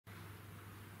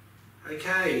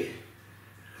Okay,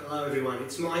 hello everyone,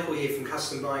 it's Michael here from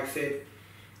Custom Bike Fit.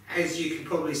 As you can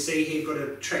probably see here, I've got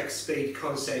a Trek Speed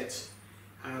Concept,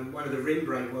 one of the rim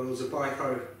brake models, a bike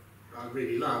I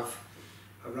really love.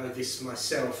 I rode this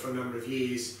myself for a number of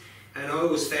years, and I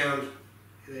always found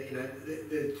that,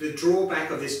 the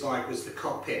drawback of this bike was the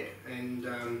cockpit. And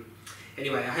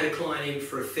anyway, I had a client in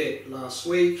for a fit last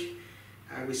week.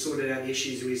 We sorted out the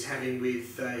issues he was having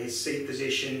with his seat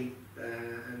position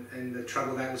and the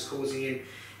trouble that was causing him.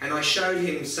 And I showed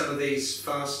him some of these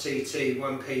FastTT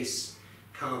one-piece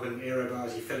carbon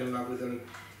aerobars. He fell in love with them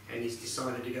and he's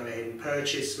decided to go ahead and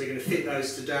purchase. We're going to fit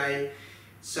those today.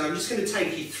 So I'm just going to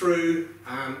take you through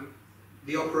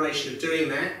the operation of doing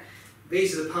that.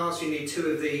 These are the parts. We need two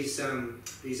of these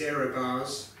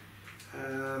aerobars.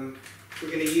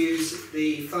 We're going to use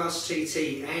the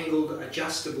FastTT angled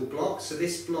adjustable block. So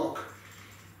this block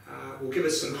will give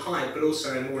us some height, but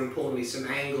also, and more importantly, some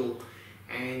angle.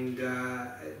 And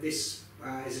this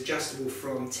is adjustable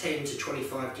from 10 to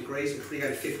 25 degrees. We're going to go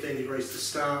to 15 degrees to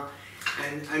start.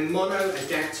 And mono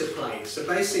adapter plate. So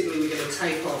basically, we're going to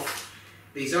take off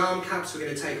these arm cups. We're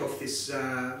going to take off this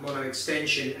mono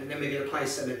extension, and then we're going to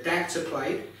place an adapter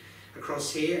plate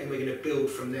across here, and we're going to build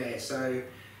from there. So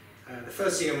the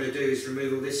first thing I'm going to do is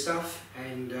remove all this stuff,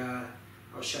 and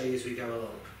I'll show you as we go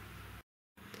along.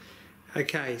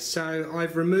 Okay, so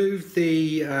I've removed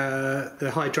the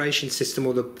hydration system,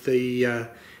 or the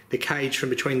cage from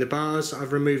between the bars.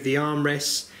 I've removed the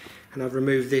armrests, and I've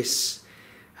removed this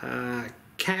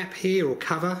cap here, or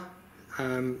cover,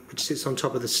 which sits on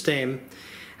top of the stem.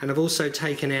 And I've also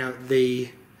taken out the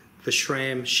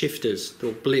SRAM shifters,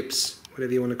 or blips,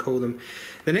 whatever you want to call them.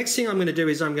 The next thing I'm going to do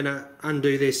is I'm going to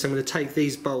undo this. I'm going to take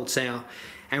these bolts out,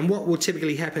 and what will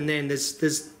typically happen then,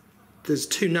 there's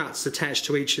two nuts attached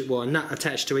to each, well, a nut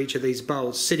attached to each of these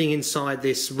bolts sitting inside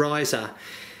this riser,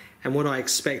 and what I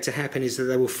expect to happen is that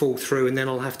they will fall through, and then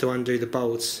I'll have to undo the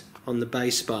bolts on the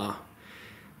base bar.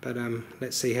 But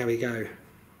let's see how we go.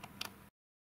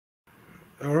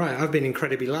 Alright, I've been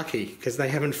incredibly lucky because they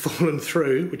haven't fallen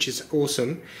through, which is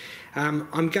awesome.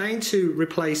 I'm going to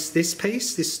replace this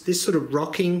piece, this sort of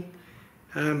rocking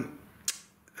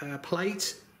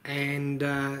plate, and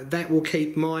that will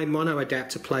keep my mono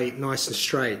adapter plate nice and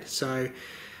straight. So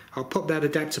I'll pop that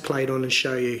adapter plate on and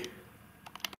show you.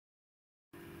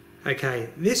 Okay,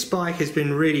 this bike has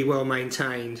been really well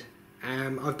maintained.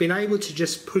 I've been able to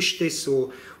just push this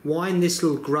or wind this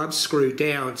little grub screw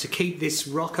down to keep this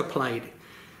rocker plate.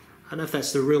 I don't know if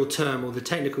that's the real term or the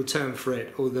technical term for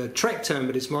it, or the Trek term,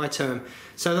 but it's my term,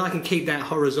 so that I can keep that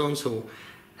horizontal.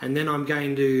 And then I'm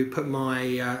going to put my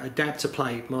adapter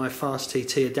plate, my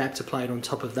FastTT adapter plate, on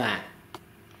top of that.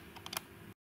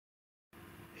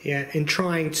 Yeah, in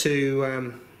trying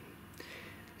to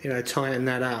tighten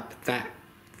that up, that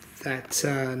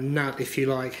nut, if you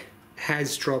like,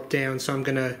 has dropped down. So I'm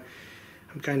going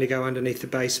to go underneath the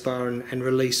base bar and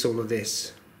release all of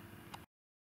this.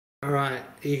 Alright,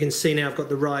 you can see now I've got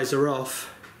the riser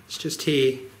off. It's just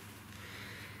here,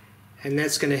 and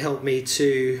that's going to help me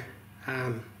to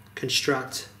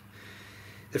construct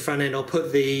the front end. I'll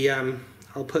put the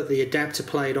adapter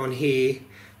plate on here,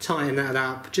 tighten that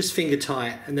up, just finger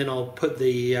tight, and then I'll put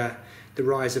the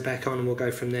riser back on, and we'll go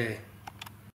from there.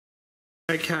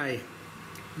 Okay,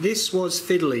 this was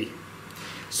fiddly.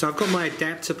 So I've got my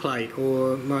adapter plate,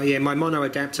 or my mono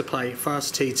adapter plate,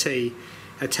 FastTT,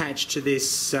 attached to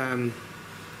this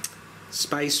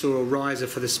spacer or riser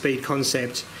for the Speed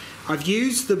Concept. I've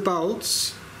used the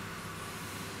bolts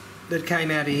that came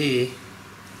out of here.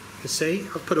 You see,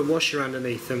 I've put a washer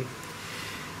underneath them.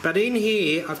 But in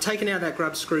here, I've taken out that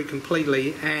grub screw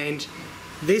completely, and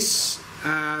this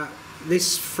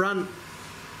front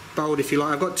bolt, if you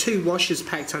like, I've got two washers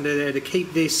packed under there to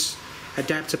keep this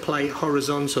adapter plate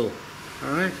horizontal.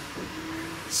 Alright,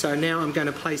 so now I'm going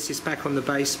to place this back on the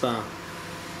base bar.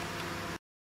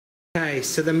 Okay,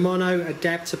 so the mono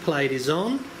adapter plate is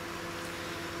on,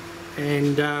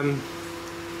 and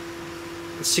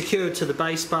it's secured to the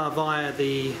base bar via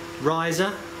the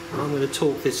riser. I'm going to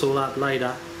torque this all up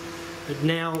later. But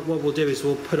now what we'll do is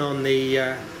we'll put on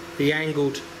the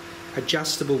angled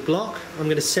adjustable block. I'm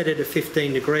going to set it at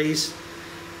 15 degrees,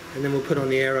 and then we'll put on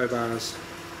the aero bars.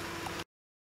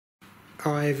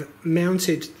 I've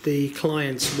mounted the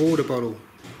client's water bottle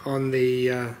on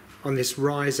this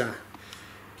riser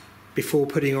before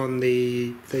putting on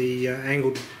the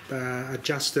angled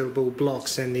adjustable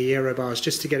blocks and the aero bars,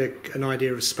 just to get an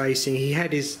idea of spacing. We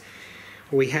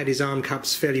had his arm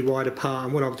cups fairly wide apart,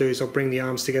 and what I'll do is I'll bring the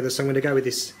arms together. So I'm going to go with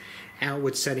this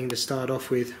outward setting to start off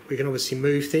with. We can obviously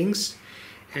move things,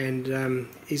 and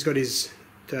he's got his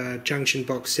junction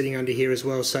box sitting under here as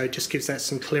well, so it just gives that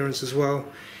some clearance as well.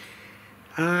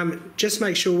 Just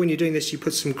make sure when you're doing this you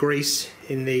put some grease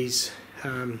in these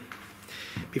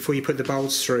before you put the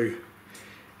bolts through.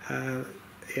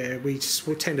 Yeah, we'll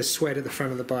tend to sweat at the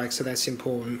front of the bike, so that's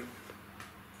important.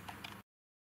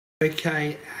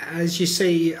 Okay, as you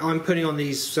see, I'm putting on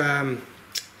these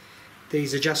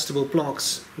adjustable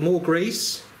blocks, more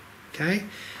grease. Okay,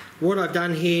 what I've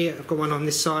done here, I've got one on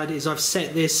this side, is I've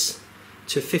set this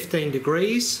to 15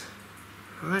 degrees.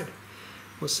 Right,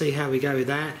 we'll see how we go with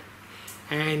that.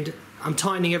 And I'm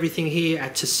tightening everything here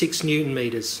to 6 Newton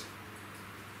meters.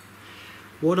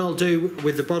 What I'll do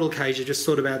with the bottle cage, I just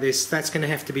thought about this, that's going to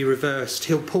have to be reversed.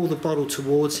 He'll pull the bottle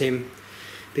towards him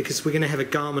because we're going to have a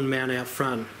Garmin mount out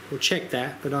front. We'll check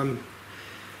that, but I'm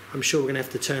sure we're going to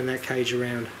have to turn that cage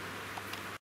around.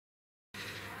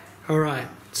 Alright,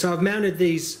 so I've mounted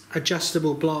these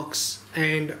adjustable blocks,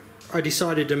 and I did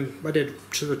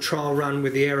a sort of trial run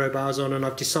with the aerobars on, and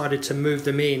I've decided to move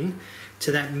them in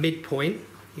to that midpoint.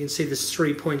 You can see there's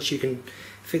 3 points, you can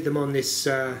fit them on this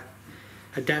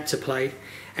adapter plate.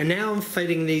 And now I'm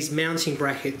fitting these mounting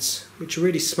brackets, which are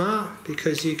really smart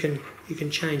because you can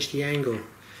change the angle.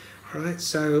 Alright,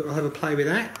 so I'll have a play with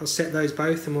that. I'll set those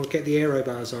both and we'll get the aero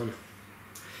bars on.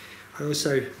 I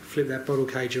also flip that bottle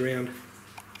cage around.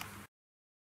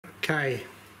 Okay,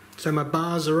 so my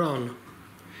bars are on.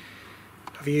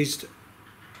 I've used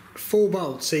 4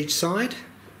 bolts each side.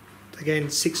 Again,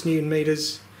 6 Newton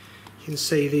meters. You can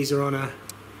see these are on a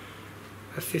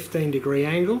 15 degree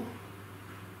angle.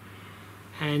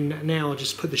 And now I'll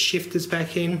just put the shifters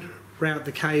back in, route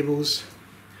the cables,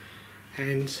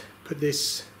 and put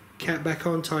this cap back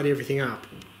on, tidy everything up.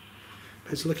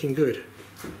 It's looking good.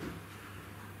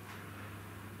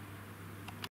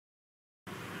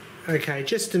 Okay,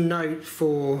 just a note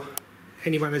for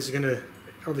anyone that's going to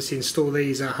obviously install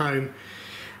these at home.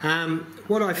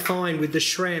 What I find with the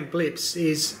SRAM blips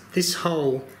is this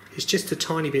hole is just a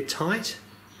tiny bit tight.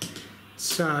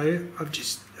 So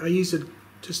I use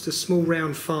just a small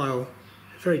round file,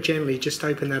 very gently just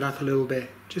open that up a little bit.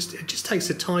 It just takes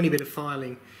a tiny bit of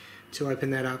filing to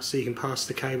open that up so you can pass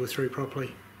the cable through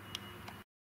properly.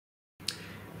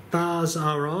 Bars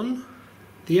are on.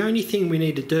 The only thing we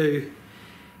need to do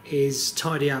is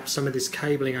tidy up some of this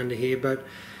cabling under here, but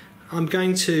I'm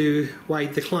going to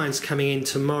wait, the client's coming in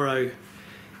tomorrow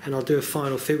and I'll do a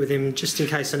final fit with him just in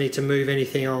case I need to move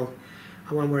anything. I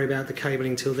won't worry about the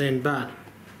cabling till then, but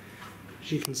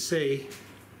as you can see,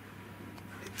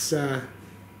 it's a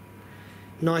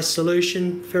nice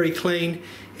solution, very clean.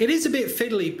 It is a bit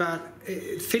fiddly, but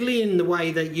fiddly in the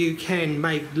way that you can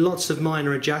make lots of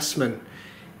minor adjustment,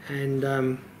 and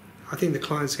I think the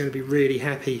client's going to be really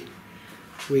happy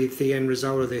with the end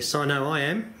result of this. I know I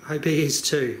am. Hope he is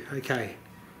too. Okay.